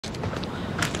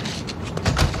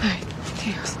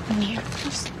Dios mío,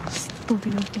 los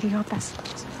estúpidos idiotas.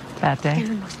 Bad day?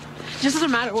 It just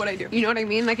doesn't matter what I do. You know what I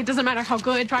mean? Like, it doesn't matter how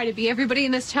good I try to be. Everybody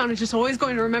in this town is just always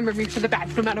going to remember me for the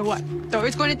bad, no matter what. They're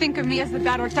always going to think of me as the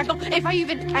bad Norteco. If I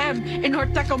even am in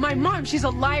Norteco, my mom, she's a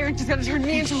liar, and she's going to turn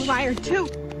me into a liar, too.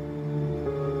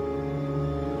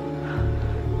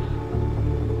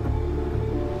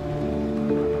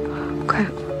 Okay.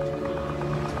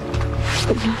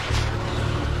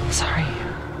 Sorry.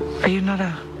 Are you not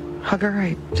a hugger?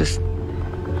 I just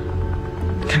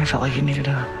kind of felt like you needed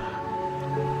a...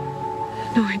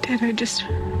 No, I did. I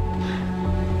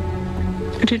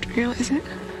didn't realize it.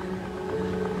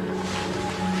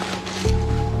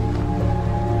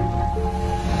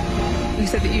 You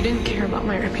said that you didn't care about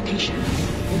my reputation.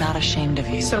 Not ashamed of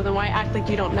you. So then why act like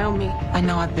you don't know me? I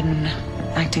know I've been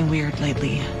acting weird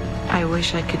lately. I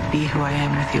wish I could be who I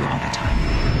am with you all the time.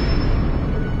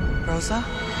 Rosa?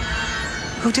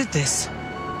 Who did this?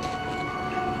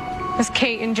 It's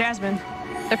Kate and Jasmine.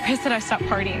 They're pissed that I stopped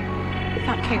partying. I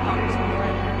thought Kate was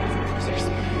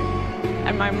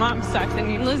and my mom sucks,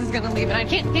 and Liz is gonna leave, and I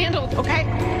can't handle it, okay?